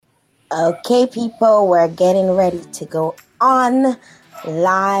Okay, people, we're getting ready to go on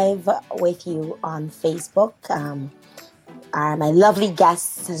live with you on Facebook. My lovely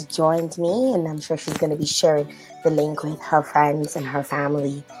guest has joined me, and I'm sure she's going to be sharing the link with her friends and her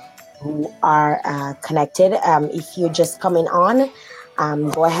family who are connected. If you're just coming on,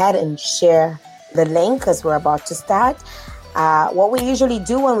 go ahead and share the link because we're about to start. What we usually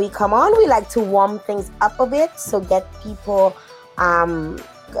do when we come on, we like to warm things up a bit, so get people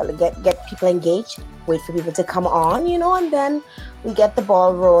get people engaged, wait for people to come on, and then we get the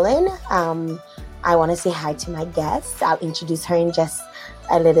ball rolling. I want to say hi to my guest. I'll introduce her in just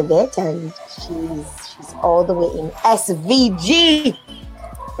a little bit, and she's all the way in SVG,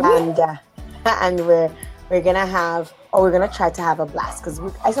 and we're gonna try to have a blast because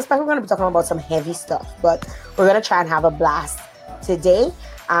I suspect we're gonna be talking about some heavy stuff, but we're gonna try and have a blast today.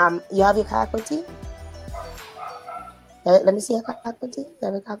 You have your Cacoa tea? Let me see your Cacoa tea. You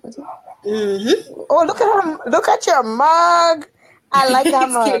have your Cacoa tea? Mm-hmm. Oh, look at her! Look at your mug. I like that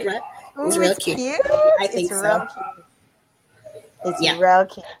mug. Cute, right? It's real cute. I think it's so. Real cute. It's real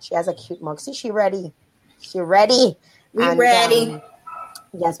cute. She has a cute mug. See, she's ready. She's ready. We're ready.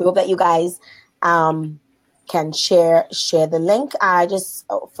 Yes, we hope that you guys can share the link. I just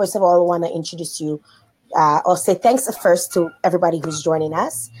first of all want to introduce you or say thanks first to everybody who's joining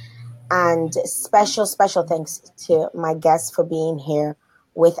us, and special thanks to my guests for being here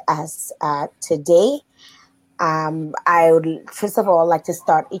with us today. I would first of all like to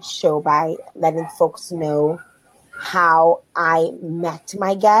start each show by letting folks know how I met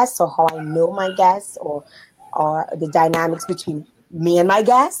my guests, or how I know my guests, or the dynamics between me and my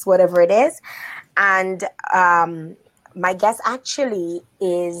guests, whatever it is. And my guest actually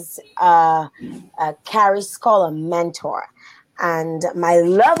is a Carrie Scholar mentor, and my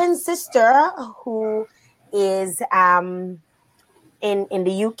loving sister who is in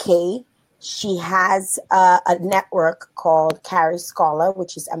the UK. She has a network called Carrie Scholar,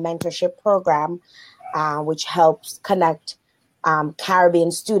 which is a mentorship program which helps connect Caribbean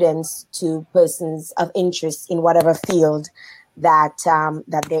students to persons of interest in whatever field that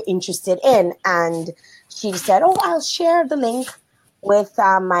they're interested in. And she said, "Oh, I'll share the link with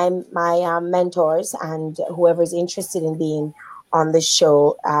my mentors, and whoever's interested in being on the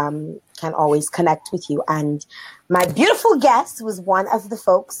show can always connect with you." And my beautiful guest was one of the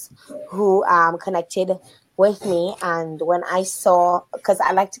folks who connected with me. And when I saw, because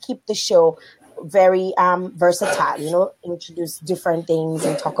I like to keep the show very versatile, introduce different things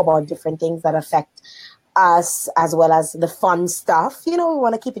and talk about different things that affect us, as well as the fun stuff. We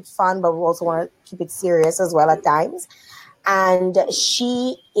want to keep it fun, but we also want to keep it serious as well at times. And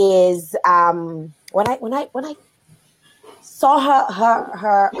she is when I saw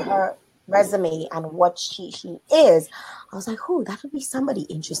her resume and what she is, I was like, "Oh, that would be somebody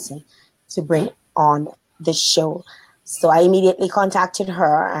interesting to bring on the show." So I immediately contacted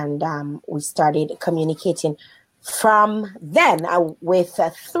her, and we started communicating from then. With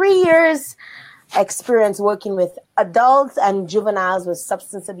 3 years experience working with adults and juveniles with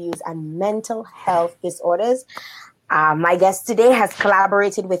substance abuse and mental health disorders, my guest today has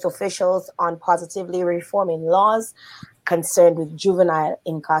collaborated with officials on positively reforming laws concerned with juvenile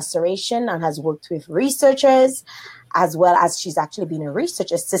incarceration, and has worked with researchers, as well as she's actually been a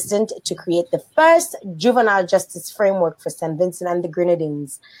research assistant to create the first juvenile justice framework for St. Vincent and the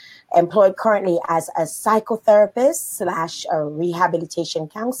Grenadines. Employed currently as a psychotherapist / a rehabilitation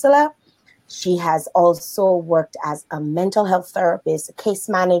counselor. She has also worked as a mental health therapist, case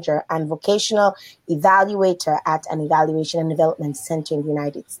manager, and vocational evaluator at an evaluation and development center in the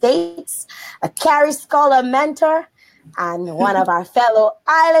United States, a Carrie Scholar mentor, and one of our fellow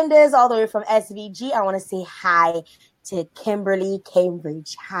islanders all the way from SVG. I want to say hi to Kimberly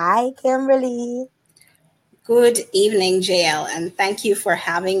Cambridge. Hi, Kimberly. Good evening, Jael, and thank you for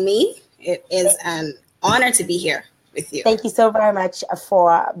having me. It is an honor to be here with you. Thank you so very much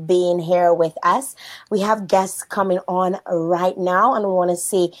for being here with us. We have guests coming on right now, and we want to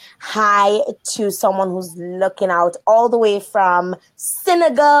say hi to someone who's looking out all the way from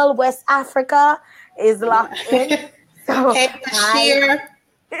Senegal, West Africa, is locked in. So, hey, hi.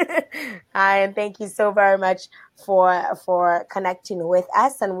 Hi, and thank you so very much for connecting with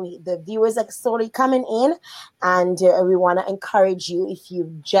us. And the viewers are slowly coming in, and we want to encourage you, if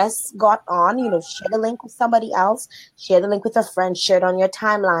you've just got on, share the link with somebody else, share the link with a friend, share it on your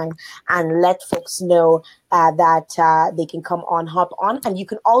timeline, and let folks know that they can come on, hop on. And you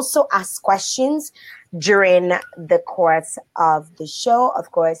can also ask questions during the course of the show.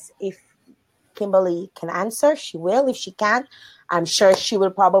 Of course, if Kimberly can answer, she will. If she can't, I'm sure she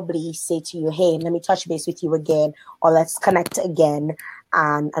will probably say to you, "Hey, let me touch base with you again," or "Let's connect again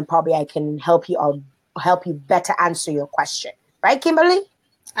and probably I can help you or help you better answer your question. Right, Kimberly?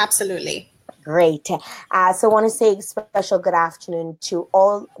 Absolutely. Great. So I want to say special good afternoon to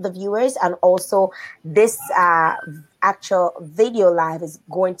all the viewers, and also this actual video live is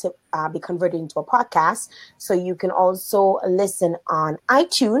going to be converted into a podcast, so you can also listen on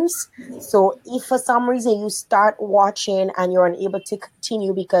iTunes. So if for some reason you start watching and you're unable to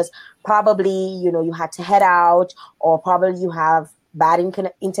continue because probably you had to head out, or probably you have bad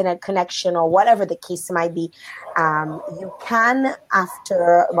internet connection, or whatever the case might be, you can,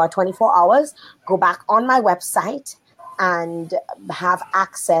 after about 24 hours, go back on my website and have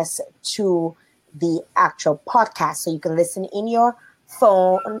access to the actual podcast. So you can listen in your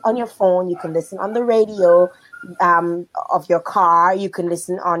phone, on your phone, you can listen on the radio of your car, you can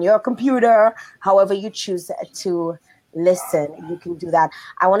listen on your computer, however you choose to listen, you can do that.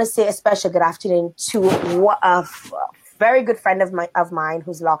 I want to say a special good afternoon to a very good friend of mine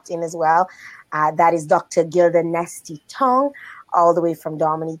who's locked in as well. That is Dr. Gilda Nesty Tong, all the way from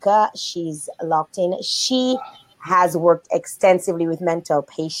Dominica. She's locked in. She has worked extensively with mental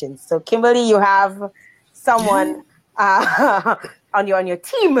patients. So, Kimberly, you have someone on your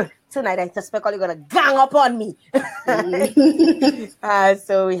team tonight. I suspect you're gonna gang up on me.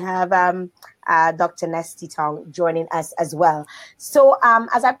 So we have Dr. Nesty Tong joining us as well. So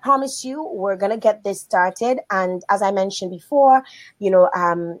as I promised you, we're gonna get this started. And as I mentioned before,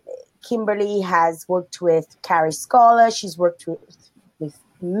 Kimberly has worked with Carrie Scholar. She's worked with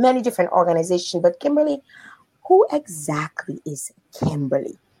many different organizations. But Kimberly, who exactly is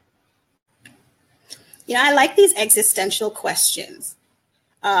Kimberly? I like these existential questions.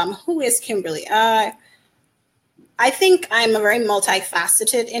 Who is Kimberly? I think I'm a very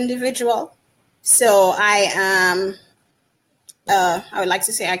multifaceted individual. So I am, I would like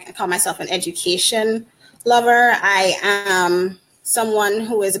to say I call myself an education lover. I am someone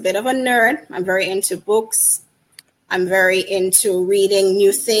who is a bit of a nerd. I'm very into books. I'm very into reading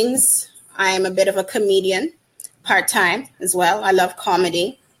new things. I am a bit of a comedian, part-time as well. I love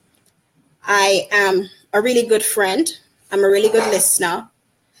comedy. I am a really good friend. I'm a really good listener.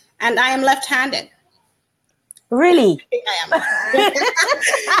 And I am left-handed. Really? I am.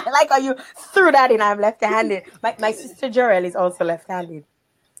 I like how you threw that in. I'm left-handed. My sister Jael is also left-handed.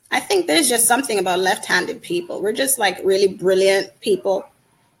 I think there's just something about left-handed people. We're just like really brilliant people.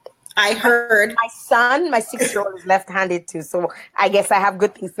 I heard my son, my 6-year-old, is left-handed too. So I guess I have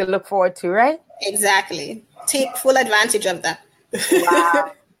good things to look forward to, right? Exactly. Take full advantage of that.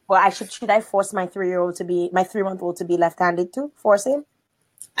 Wow. Well, should I force my 3-month-old to be left-handed too? Force him?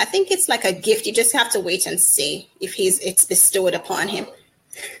 I think it's like a gift. You just have to wait and see if it's bestowed upon him.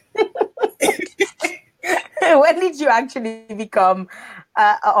 When did you actually become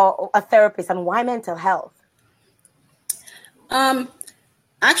a therapist, and why mental health?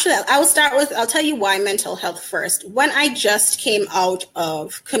 Actually, I'll tell you why mental health first. When I just came out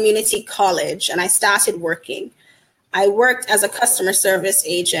of community college and I started working, I worked as a customer service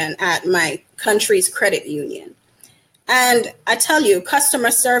agent at my country's credit union. And I tell you,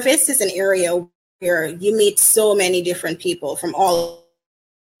 customer service is an area where you meet so many different people from all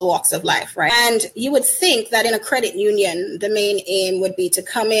walks of life, right? And you would think that in a credit union, the main aim would be to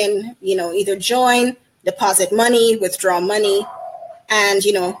come in, either join, deposit money, withdraw money, and,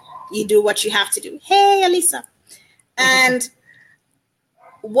 you do what you have to do. Hey, Elisa. And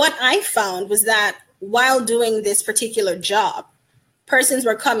what I found was that while doing this particular job, persons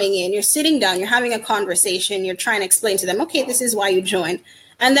were coming in, you're sitting down, you're having a conversation, you're trying to explain to them, okay, this is why you joined.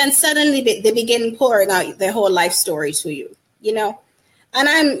 And then suddenly they begin pouring out their whole life story to you, And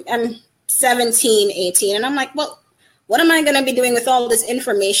I'm 17, 18, and I'm like, well, what am I going to be doing with all this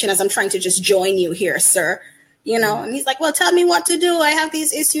information as I'm trying to just join you here, sir? And he's like, well, tell me what to do. I have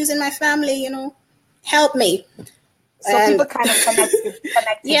these issues in my family, help me. So people kind of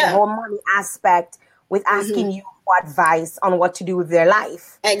connected the whole money aspect with asking you for advice on what to do with their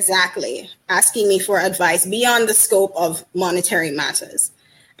life. Exactly. Asking me for advice beyond the scope of monetary matters.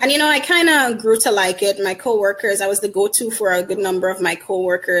 And, I kind of grew to like it. My coworkers, I was the go-to for a good number of my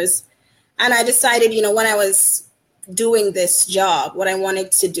coworkers. And I decided, when I was doing this job, what I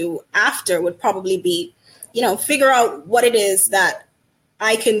wanted to do after would probably be, figure out what it is that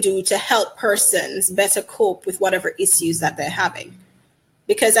I can do to help persons better cope with whatever issues that they're having.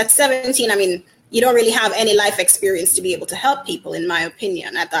 Because at 17, you don't really have any life experience to be able to help people, in my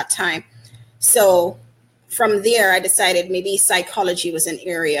opinion, at that time. So from there, I decided maybe psychology was an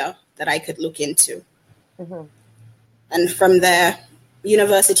area that I could look into. Mm-hmm. And from the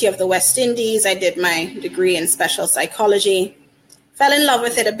University of the West Indies, I did my degree in special psychology, fell in love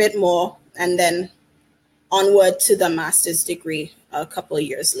with it a bit more, and then onward to the master's degree a couple of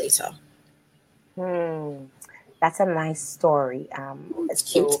years later. That's a nice story.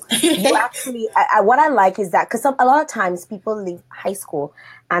 Cute. So you actually, what I like is that because a lot of times people leave high school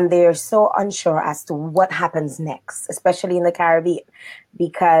and they're so unsure as to what happens next, especially in the Caribbean,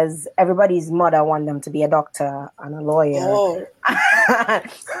 because everybody's mother wants them to be a doctor and a lawyer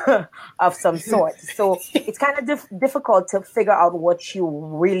of some sort. So it's kind of difficult to figure out what you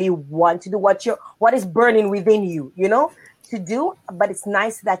really want to do, what is burning within you, to do. But it's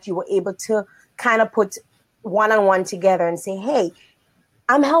nice that you were able to kind of put one-on-one together and say, hey,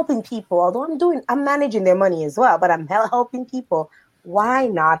 I'm helping people, although I'm managing their money as well, but I'm helping people. Why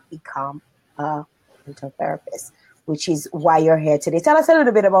not become a mental therapist, which is why you're here today? Tell us a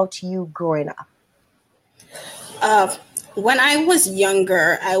little bit about you growing up. When I was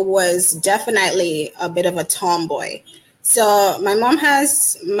younger, I was definitely a bit of a tomboy. So my mom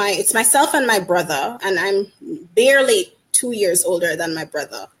it's myself and my brother, and I'm barely 2 years older than my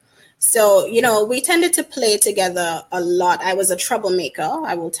brother. So, we tended to play together a lot. I was a troublemaker,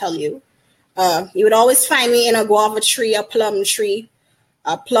 I will tell you. You would always find me in a guava tree, a plum tree,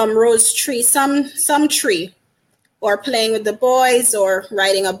 a plum rose tree, some tree, or playing with the boys, or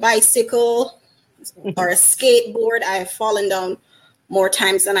riding a bicycle or a skateboard. I have fallen down more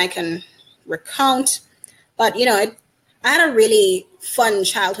times than I can recount. But, I had a really fun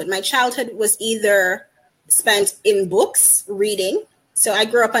childhood. My childhood was either spent in books, reading. So I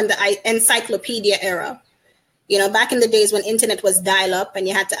grew up in the encyclopedia era. Back in the days when internet was dial-up and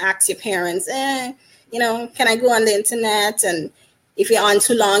you had to ask your parents, can I go on the internet? And if you're on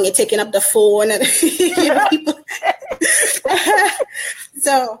too long, you're taking up the phone. And people.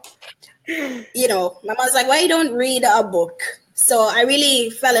 So, my mom's like, why you don't read a book? So I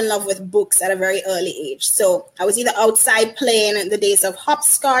really fell in love with books at a very early age. So I was either outside playing in the days of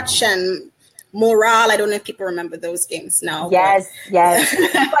hopscotch and Morale. I don't know if people remember those games now. Yes. Yesterday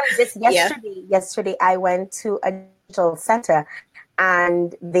I went to a digital center,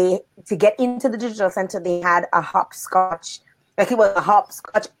 and to get into the digital center, they had a hopscotch. Like it was a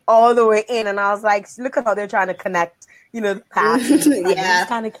hopscotch all the way in. And I was like, look at how they're trying to connect, the path. It's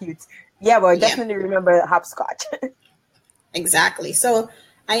kind of cute. Yeah, but I definitely remember hopscotch. Exactly. So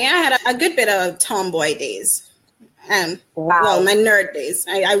I had a good bit of tomboy days. Well, my nerd days.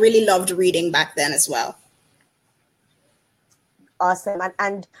 I really loved reading back then as well. Awesome.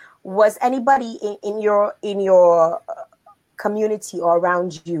 And was anybody in your community or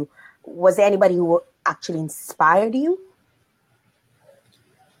around you, was there anybody who actually inspired you?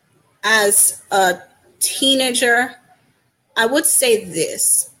 As a teenager, I would say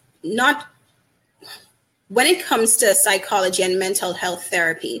this, not when it comes to psychology and mental health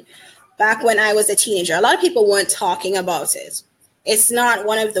therapy. Back when I was a teenager, a lot of people weren't talking about it. It's not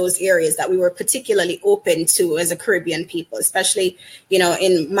one of those areas that we were particularly open to as a Caribbean people, especially,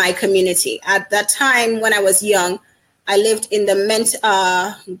 in my community. At that time when I was young, I lived in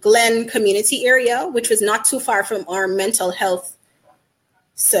the Glen community area, which was not too far from our mental health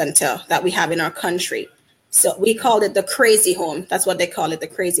center that we have in our country. So we called it the crazy home. That's what they call it, the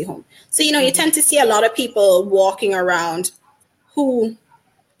crazy home. So, you tend to see a lot of people walking around who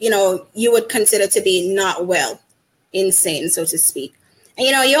you would consider to be not well, insane, so to speak. And,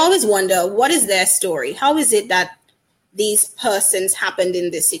 you always wonder, what is their story? How is it that these persons happened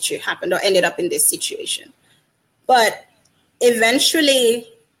or ended up in this situation? But eventually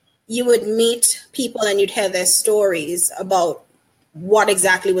you would meet people and you'd hear their stories about what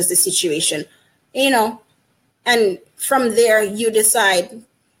exactly was the situation, and from there you decide,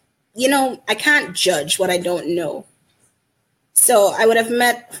 I can't judge what I don't know. So I would have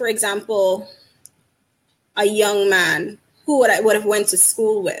met, for example, a young man who I would have went to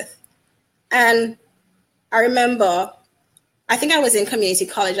school with. And I remember, I think I was in community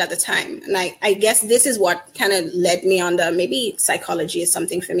college at the time. And I guess this is what kind of led me on maybe psychology is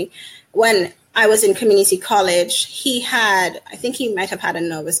something for me. When I was in community college, I think he might have had a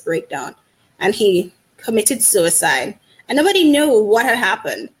nervous breakdown, and he committed suicide. And nobody knew what had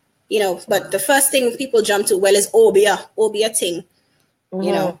happened. But the first thing people jump to, is obia thing,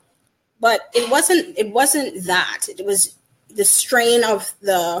 but it wasn't that. It was the strain of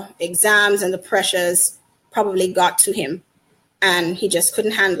the exams and the pressures probably got to him, and he just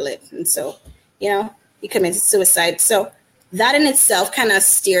couldn't handle it. And so, he committed suicide. So that in itself kind of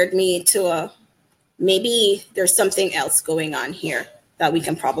steered me to maybe there's something else going on here that we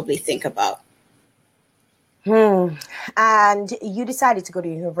can probably think about. And you decided to go to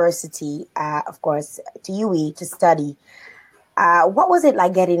university, of course, to UE to study. What was it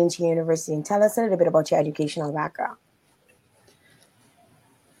like getting into university? And tell us a little bit about your educational background.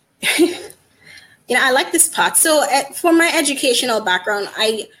 I like this part. So for my educational background,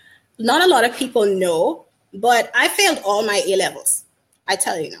 not a lot of people know, but I failed all my A levels. I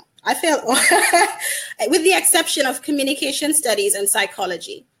tell you now, I failed all, with the exception of communication studies and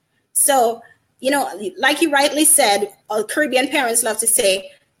psychology. So, like you rightly said, Caribbean parents love to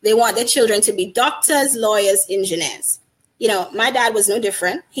say they want their children to be doctors, lawyers, engineers. My dad was no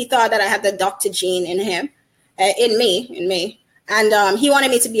different. He thought that I had the doctor gene in him, in me. And he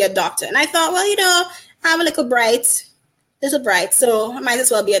wanted me to be a doctor. And I thought, well, I'm a little bright, so I might as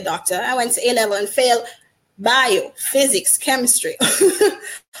well be a doctor. I went to A-level and failed bio, physics, chemistry,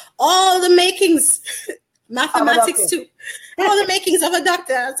 all the makings, mathematics too, all the makings of a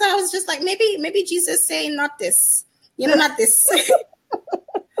doctor. So I was just like, maybe Jesus saying not this, not this,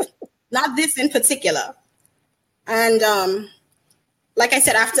 not this in particular. And like I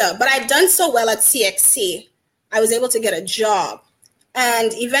said, but I'd done so well at CXC, I was able to get a job.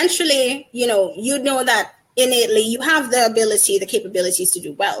 And eventually, you know that innately you have the ability, the capabilities to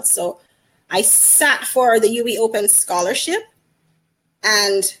do well. So I sat for the UWI Open Scholarship,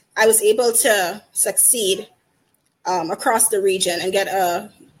 and I was able to succeed across the region and get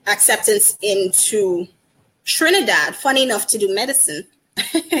acceptance into Trinidad, funny enough, to do medicine.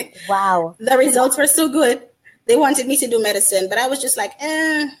 Wow. The results were so good. They wanted me to do medicine, but I was just like,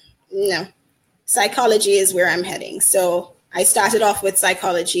 no, psychology is where I'm heading. So I started off with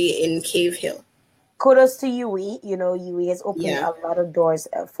psychology in Cave Hill. Kudos to UWI. UWI has opened a lot of doors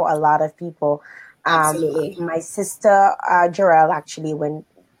for a lot of people. Absolutely. My sister, Jael, actually went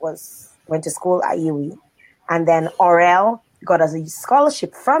to school at UWI. And then Aurel got a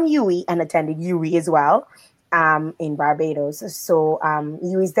scholarship from UWI and attended UWI as well in Barbados. So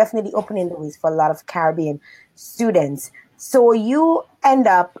UWI is definitely opening the ways for a lot of Caribbean students. So you end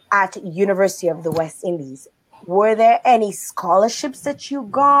up at University of the West Indies. Were there any scholarships that you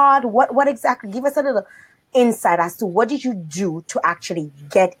got? What exactly? Give us a little insight as to what did you do to actually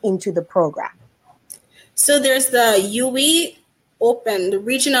get into the program? So there's the UWI Open, the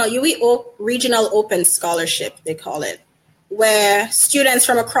UWI Regional Open Scholarship, they call it, where students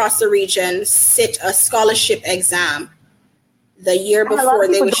from across the region sit a scholarship exam the year before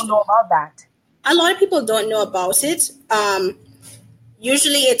they wish. Don't know about that. A lot of people don't know about it.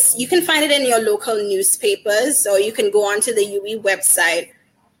 Usually you can find it in your local newspapers, or you can go onto the UWI website,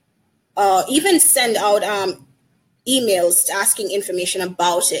 even send out emails asking information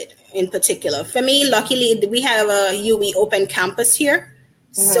about it in particular. For me, luckily, we have a UWI Open campus here.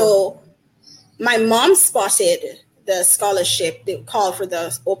 Mm-hmm. So my mom spotted the scholarship, the call for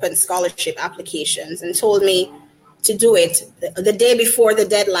the open scholarship applications, and told me to do it the day before the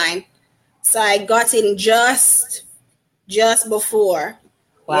deadline. So I got in just before,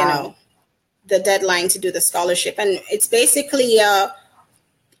 the deadline to do the scholarship. And it's basically a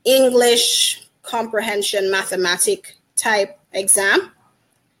English comprehension mathematic type exam.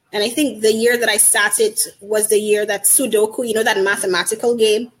 And I think the year that I sat it was the year that Sudoku, that mathematical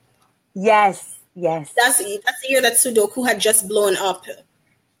game. Yes. That's the year that Sudoku had just blown up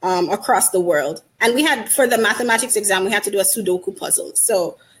across the world. And we had, for the mathematics exam, we had to do a Sudoku puzzle.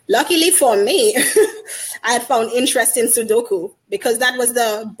 So luckily for me, I had found interest in Sudoku because that was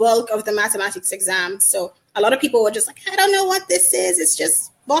the bulk of the mathematics exam. So a lot of people were just like, I don't know what this is. It's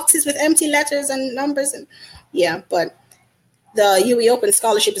just boxes with empty letters and numbers. And but the UWI Open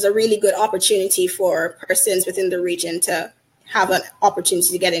Scholarship is a really good opportunity for persons within the region to have an opportunity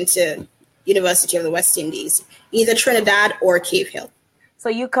to get into University of the West Indies, either Trinidad or Cave Hill. So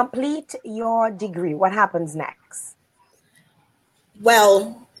you complete your degree. What happens next?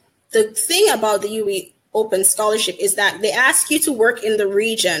 Well, the thing about the UWI Open Scholarship is that they ask you to work in the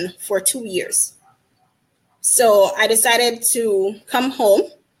region for 2 years. So I decided to come home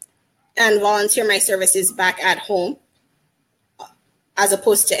and volunteer my services back at home, as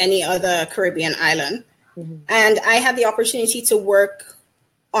opposed to any other Caribbean island. Mm-hmm. And I had the opportunity to work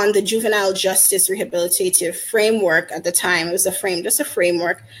on the juvenile justice rehabilitative framework at the time. It was just a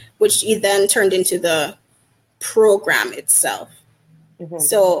framework, which then turned into the program itself. Mm-hmm.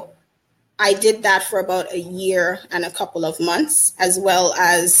 So I did that for about a year and a couple of months, as well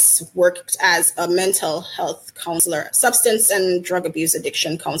as worked as a mental health counselor, substance and drug abuse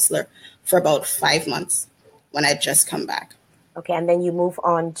addiction counselor for about 5 months when I'd just come back. Okay, and then you move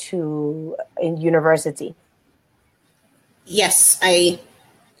on to in university. Yes, I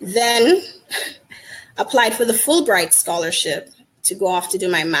then applied for the Fulbright scholarship to go off to do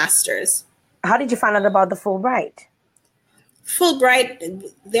my master's. How did you find out about the Fulbright?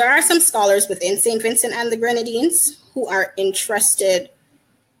 Fulbright, there are some scholars within St. Vincent and the Grenadines who are interested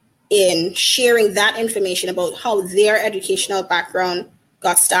in sharing that information about how their educational background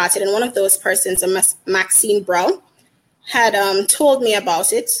got started. And one of those persons, Maxine Brown, had told me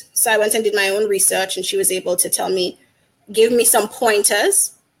about it. So I went and did my own research, and she was able to give me some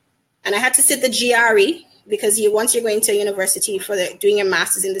pointers. And I had to sit the GRE, because once you're going to university for doing your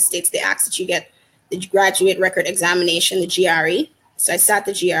master's in the States, they ask that you get the graduate record examination, the GRE. So I sat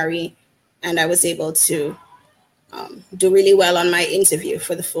the GRE, and I was able to do really well on my interview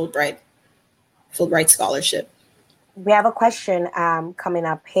for the Fulbright scholarship. We have a question coming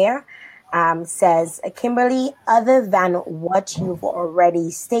up here. Says, Kimberly, other than what you've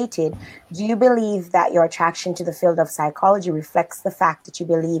already stated, do you believe that your attraction to the field of psychology reflects the fact that you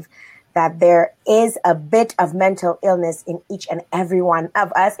believe that there is a bit of mental illness in each and every one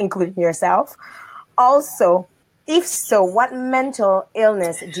of us, including yourself? Also, if so, what mental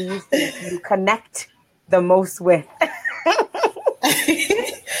illness do you think you connect the most with?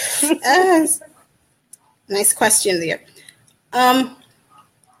 Nice question there.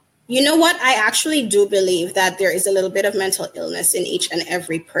 You know what? I actually do believe that there is a little bit of mental illness in each and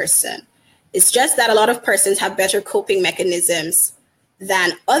every person. It's just that a lot of persons have better coping mechanisms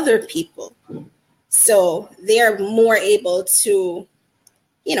than other people. So they're more able to,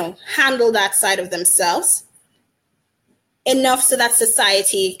 handle that side of themselves enough so that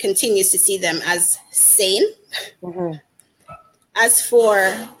society continues to see them as sane. Mm-hmm. As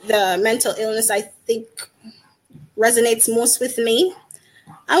for the mental illness, I think resonates most with me.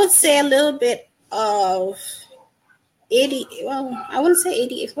 I would say a little bit of I wouldn't say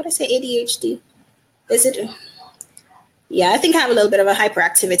ADHD. What I say, ADHD? Is it? Yeah, I think I have a little bit of a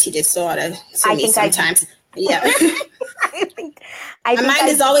hyperactivity disorder sometimes. Yeah. My mind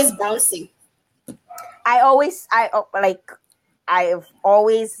is always bouncing. I've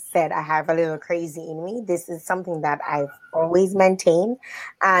always said I have a little crazy in me. This is something that I've always maintained.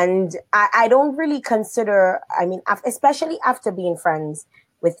 And I don't really consider, especially after being friends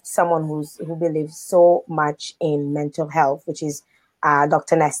with someone who believes so much in mental health, which is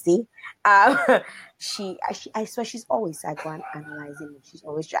Dr. Nesty. I swear she's always psychoanalyzing me. She's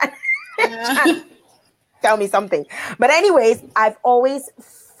always trying to tell me something. But anyways, I've always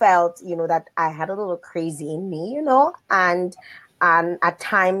felt, that I had a little crazy in me, and at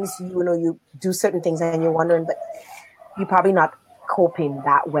times, you do certain things and you're wondering, but you're probably not coping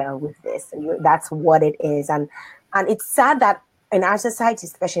that well with this. And that's what it is. And it's sad that in our society,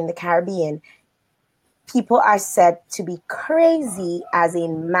 especially in the Caribbean, people are said to be crazy, as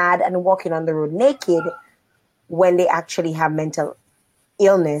in mad and walking on the road naked, when they actually have mental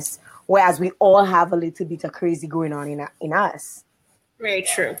illness, whereas we all have a little bit of crazy going on in us. Very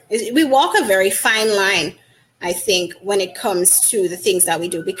true. We walk a very fine line, I think, when it comes to the things that we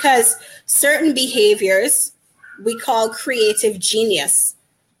do, because certain behaviors we call creative genius.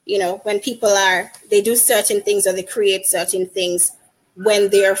 When people they do certain things or they create certain things when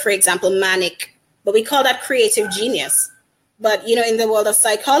they're, for example, manic, but we call that creative genius. But, in the world of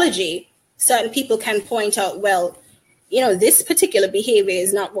psychology, certain people can point out, well, this particular behavior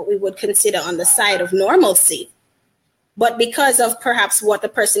is not what we would consider on the side of normalcy. But because of perhaps what the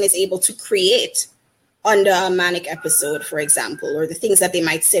person is able to create under a manic episode, for example, or the things that they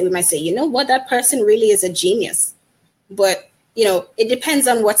might say, we might say, that person really is a genius. But, it depends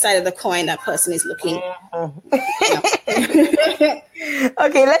on what side of the coin that person is looking.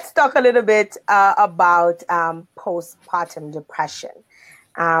 Okay, let's talk a little bit about postpartum depression.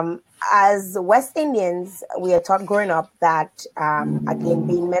 As West Indians, we are taught growing up that, again,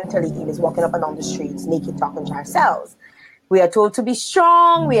 being mentally ill is walking up and down the streets, naked, talking to ourselves. We are told to be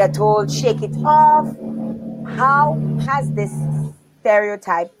strong. We are told shake it off. How has this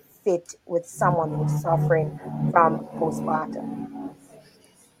stereotype fit with someone who's suffering from postpartum?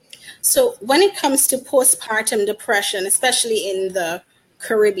 So when it comes to postpartum depression, especially in the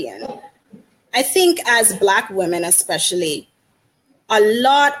Caribbean, I think as Black women especially, a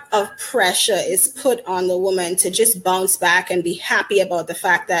lot of pressure is put on the woman to just bounce back and be happy about the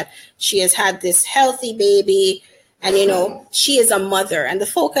fact that she has had this healthy baby and, she is a mother. And the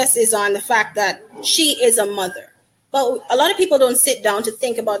focus is on the fact that she is a mother. But a lot of people don't sit down to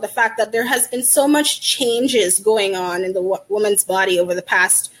think about the fact that there has been so much changes going on in the woman's body over the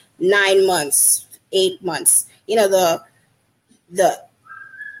past 9 months, 8 months. The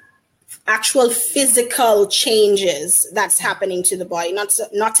actual physical changes that's happening to the body, not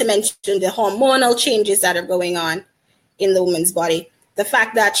to mention the hormonal changes that are going on in the woman's body. The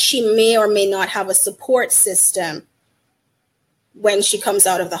fact that she may or may not have a support system when she comes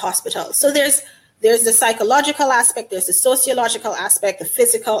out of the hospital. So there's the psychological aspect, there's the sociological aspect, the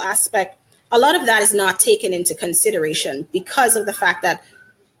physical aspect. A lot of that is not taken into consideration because of the fact that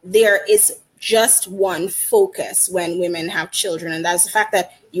there is just one focus when women have children, and that's the fact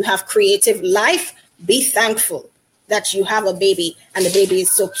that you have creative life. Be thankful that you have a baby, and the baby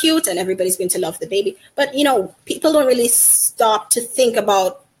is so cute and everybody's going to love the baby. But, you know, people don't really stop to think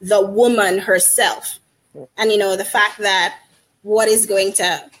about the woman herself. And, you know, the fact that what is going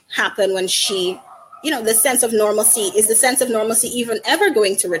to happen when she, you know, the sense of normalcy, is the sense of normalcy even ever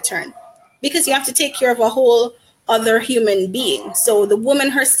going to return? Because you have to take care of a whole other human being. So the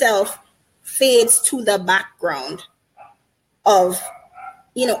woman herself fades to the background of,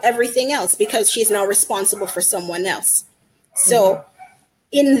 you know, everything else, because she's now responsible for someone else. So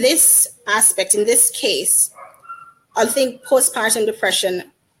in this aspect, in this case, I think postpartum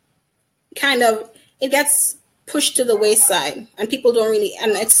depression kind of, it gets pushed to the wayside, and people don't really,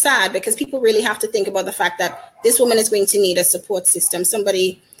 and it's sad because people really have to think about the fact that this woman is going to need a support system,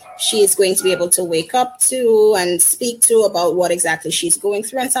 somebody she is going to be able to wake up to and speak to about what exactly she's going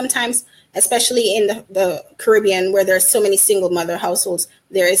through. And sometimes, especially in the Caribbean, where there's so many single mother households,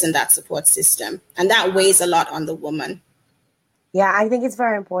 there isn't that support system, and that weighs a lot on the woman. Yeah, I think it's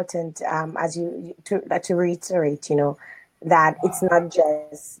very important, as to reiterate, you know, that it's not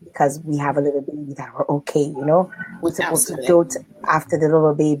just because we have a little baby that we're okay, you know. We're supposed to dote after the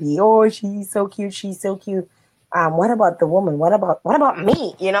little baby. Oh, she's so cute. She's so cute. What about the woman? What about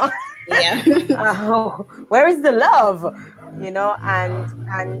me? You know? Yeah. Where is the love? You know,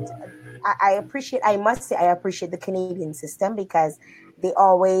 and I appreciate, I must say, I appreciate the Canadian system, because they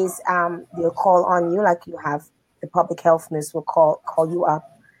always they'll call on you, like you have the public health nurse will call you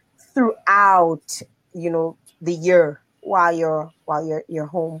up throughout, you know, the year while you're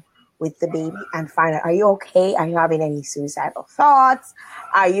home with the baby, and find out, are you okay? Are you having any suicidal thoughts?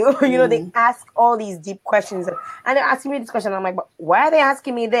 Are you, you know, they ask all these deep questions, and they're asking me this question. I'm like, but why are they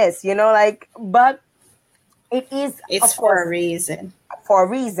asking me this? You know, like, but it's for a reason. For a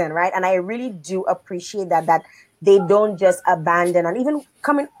reason, right? And I really do appreciate that they don't just abandon. And even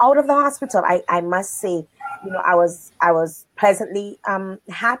coming out of the hospital, I must say, you know, I was pleasantly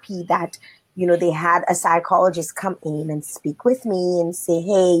happy that, you know, they had a psychologist come in and speak with me and say,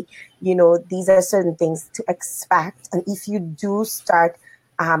 hey, you know, these are certain things to expect. And if you do start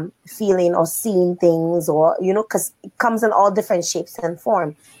feeling or seeing things, or, you know, because it comes in all different shapes and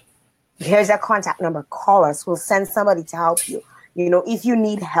form, here's our contact number. Call us. We'll send somebody to help you. You know, if you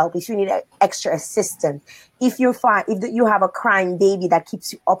need help, if you need extra assistance, if you have a crying baby that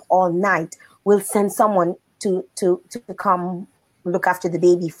keeps you up all night, we'll send someone to come look after the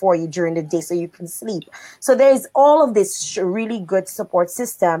baby for you during the day so you can sleep. So there's all of this really good support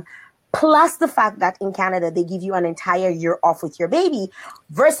system, plus the fact that in Canada, they give you an entire year off with your baby,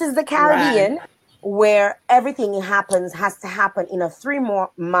 versus the Caribbean, right, where everything has to happen in a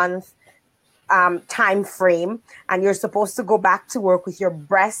 3-month time frame, and you're supposed to go back to work with your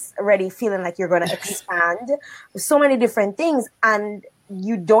breasts already feeling like you're going to expand. So many different things, and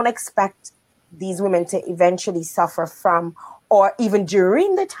you don't expect these women to eventually suffer from, or even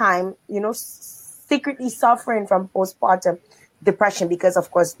during the time, you know, secretly suffering from postpartum depression, because of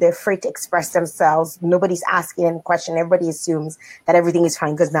course they're afraid to express themselves. Nobody's asking any question. Everybody assumes that everything is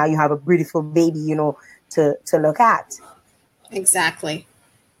fine because now you have a beautiful baby, you know, to look at. Exactly.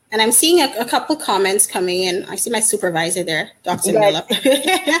 And I'm seeing a couple comments coming in. I see my supervisor there, Dr. Miller.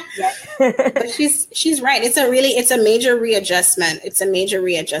 But she's right. It's a major readjustment. It's a major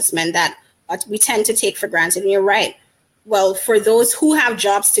readjustment that we tend to take for granted. And you're right. Well, for those who have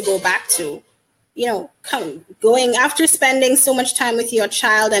jobs to go back to, you know, going after spending so much time with your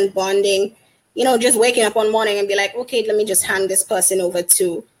child and bonding, you know, just waking up one morning and be like, okay, let me just hand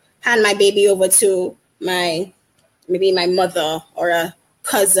my baby over to maybe my mother or a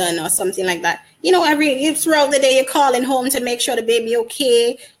cousin or something like that. You know, throughout the day you're calling home to make sure the baby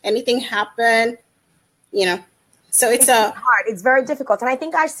okay, anything happen, you know. So it's hard. It's very difficult, and I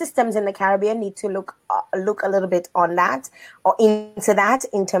think our systems in the Caribbean need to look a little bit on that, or into that,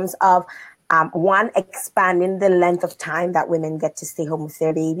 in terms of one, expanding the length of time that women get to stay home with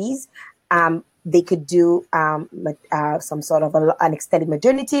their babies. They could do some sort of an extended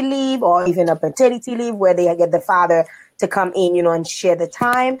maternity leave, or even a paternity leave, where they get the father to come in, you know, and share the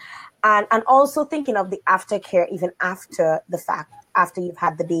time, and also thinking of the aftercare, even after the fact, after you've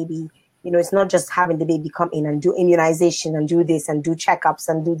had the baby. You know, it's not just having the baby come in and do immunization and do this and do checkups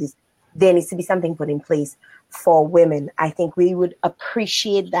and do this. There needs to be something put in place for women. I think we would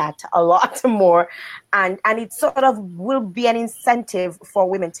appreciate that a lot more. And it sort of will be an incentive for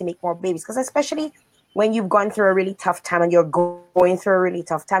women to make more babies. Because especially when you've gone through a really tough time and you're going through a really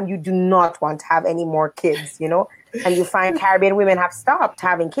tough time, you do not want to have any more kids, you know. And you find Caribbean women have stopped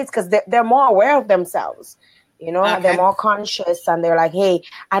having kids because they're more aware of themselves. You know, they're Okay. more conscious, and they're like, hey,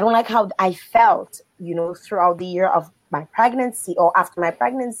 I don't like how I felt, you know, throughout the year of my pregnancy or after my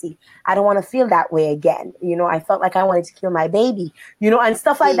pregnancy. I don't want to feel that way again. You know, I felt like I wanted to kill my baby, you know, and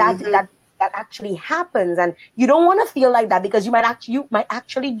stuff like that, that actually happens. And you don't want to feel like that because you might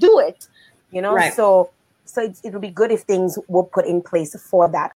actually do it, you know. Right. So it'll be good if things were put in place for that.